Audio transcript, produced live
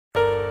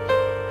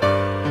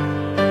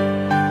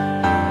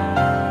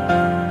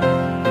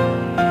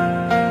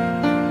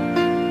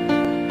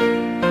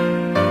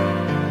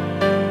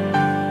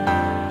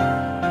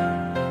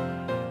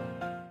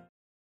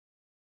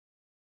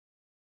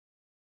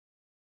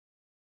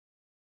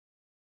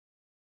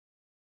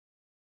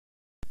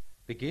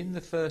Begin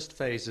the first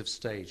phase of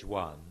stage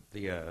 1,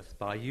 the earth,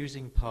 by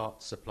using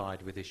parts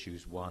supplied with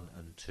issues 1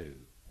 and 2.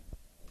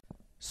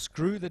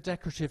 Screw the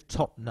decorative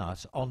top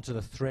nut onto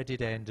the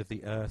threaded end of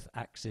the earth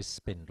axis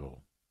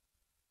spindle.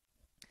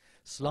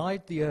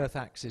 Slide the earth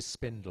axis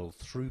spindle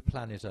through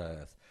planet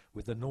Earth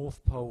with the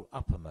North Pole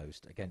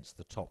uppermost against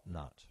the top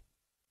nut.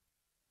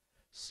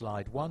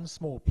 Slide one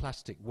small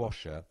plastic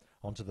washer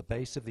onto the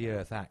base of the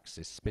earth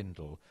axis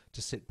spindle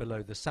to sit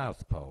below the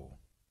South Pole.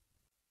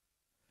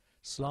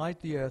 Slide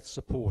the earth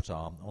support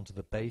arm onto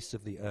the base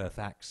of the earth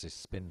axis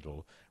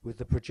spindle with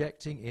the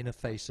projecting inner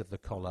face of the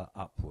collar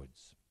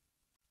upwards.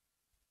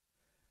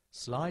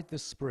 Slide the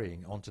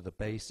spring onto the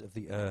base of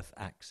the earth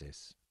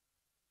axis.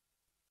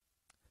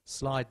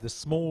 Slide the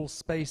small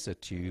spacer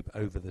tube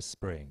over the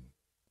spring.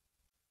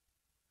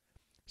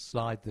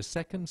 Slide the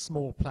second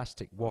small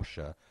plastic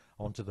washer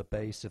onto the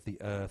base of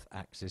the earth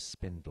axis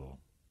spindle.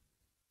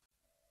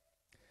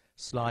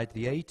 Slide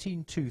the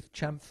 18-tooth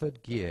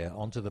chamfered gear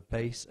onto the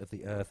base of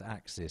the earth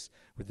axis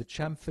with the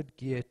chamfered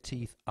gear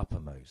teeth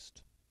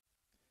uppermost.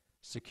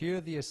 Secure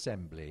the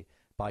assembly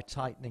by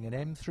tightening an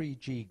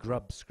M3G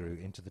grub screw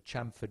into the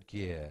chamfered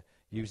gear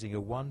using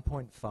a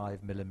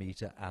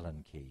 1.5mm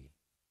Allen key.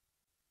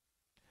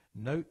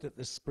 Note that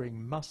the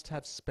spring must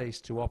have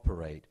space to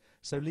operate,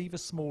 so leave a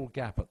small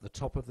gap at the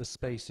top of the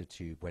spacer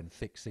tube when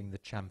fixing the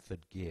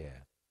chamfered gear.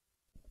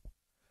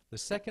 The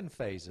second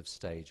phase of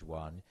stage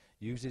 1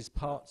 uses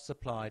parts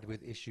supplied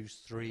with issues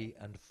 3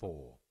 and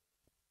 4.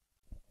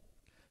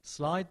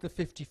 Slide the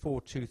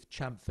 54-tooth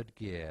chamfered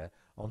gear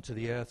onto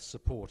the earth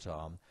support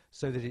arm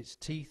so that its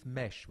teeth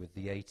mesh with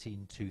the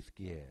 18-tooth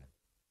gear.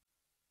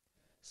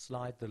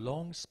 Slide the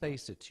long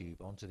spacer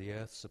tube onto the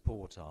earth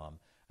support arm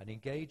and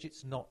engage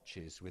its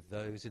notches with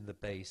those in the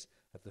base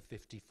of the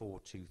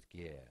 54-tooth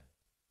gear.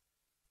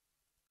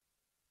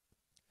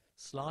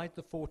 Slide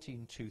the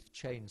 14-tooth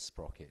chain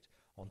sprocket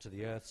onto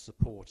the earth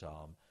support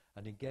arm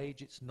and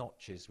engage its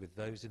notches with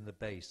those in the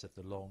base of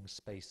the long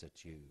spacer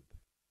tube.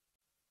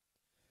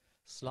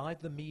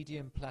 Slide the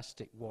medium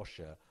plastic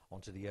washer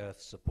onto the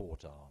earth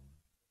support arm.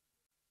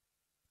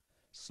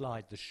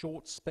 Slide the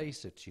short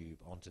spacer tube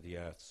onto the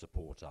earth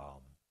support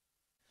arm.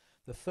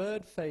 The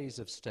third phase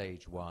of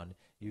stage 1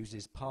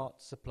 uses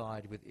parts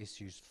supplied with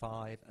issues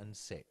 5 and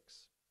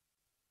 6.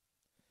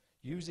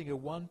 Using a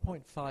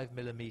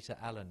 1.5mm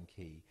Allen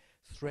key,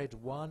 thread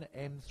one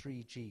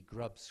M3G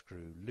grub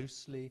screw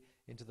loosely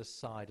into the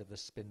side of the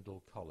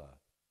spindle collar.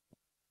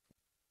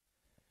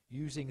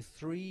 Using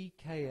 3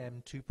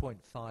 km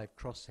 2.5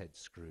 crosshead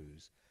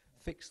screws,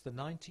 fix the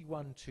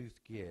 91-tooth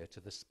gear to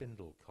the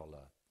spindle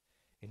collar.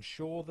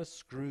 Ensure the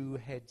screw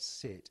heads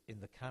sit in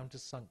the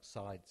countersunk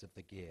sides of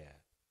the gear.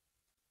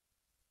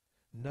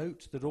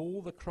 Note that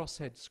all the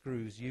crosshead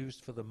screws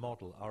used for the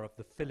model are of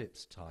the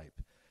Phillips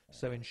type,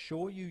 so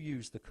ensure you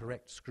use the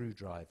correct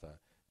screwdriver.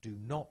 Do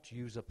not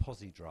use a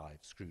posi-drive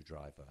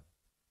screwdriver.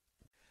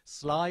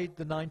 Slide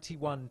the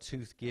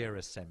 91-tooth gear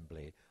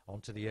assembly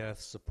onto the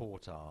earth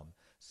support arm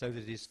so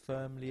that it is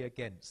firmly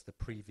against the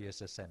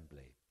previous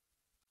assembly.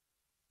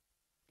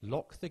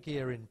 Lock the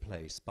gear in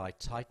place by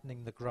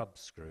tightening the grub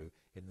screw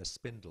in the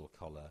spindle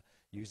collar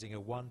using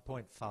a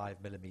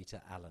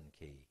 1.5mm Allen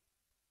key.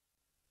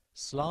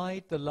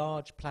 Slide the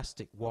large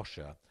plastic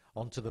washer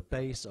onto the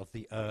base of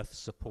the earth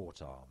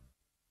support arm.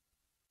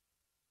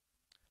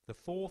 The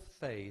fourth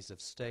phase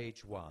of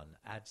stage 1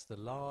 adds the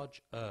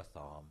large earth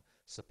arm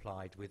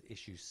supplied with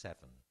issue 7.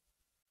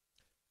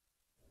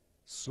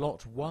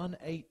 Slot one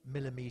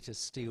 8mm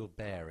steel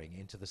bearing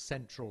into the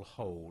central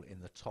hole in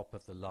the top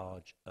of the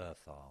large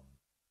earth arm.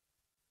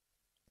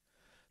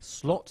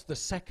 Slot the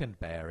second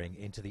bearing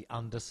into the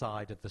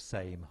underside of the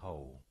same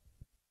hole.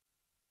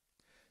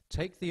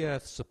 Take the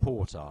earth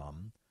support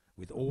arm,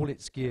 with all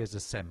its gears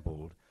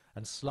assembled,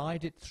 and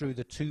slide it through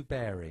the 2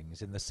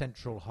 bearings in the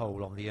central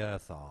hole on the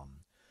earth arm,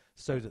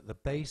 so that the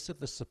base of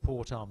the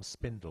support arm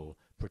spindle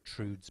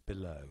protrudes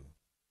below.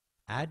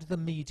 Add the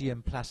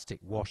medium plastic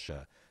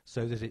washer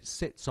so that it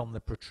sits on the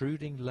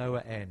protruding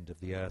lower end of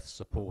the earth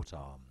support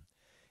arm.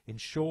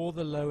 Ensure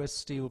the lower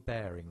steel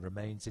bearing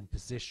remains in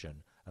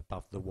position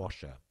above the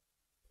washer.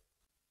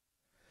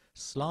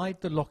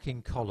 Slide the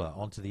locking collar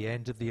onto the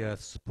end of the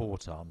earth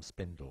support arm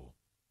spindle.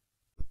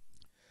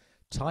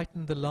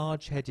 Tighten the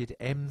large-headed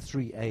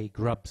M3A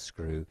grub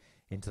screw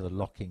into the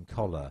locking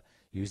collar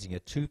using a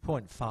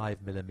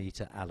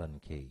 2.5mm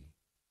Allen key.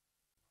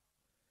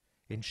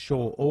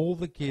 Ensure all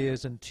the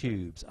gears and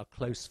tubes are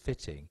close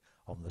fitting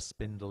on the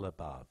spindle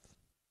above.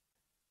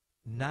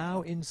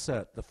 Now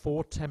insert the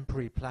 4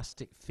 temporary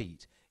plastic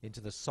feet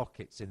into the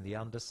sockets in the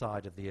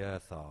underside of the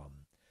earth arm.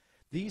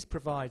 These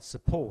provide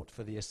support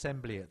for the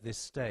assembly at this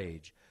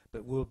stage,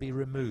 but will be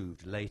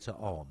removed later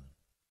on.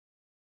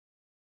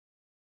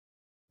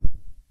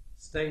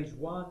 Stage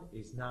 1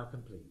 is now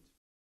complete.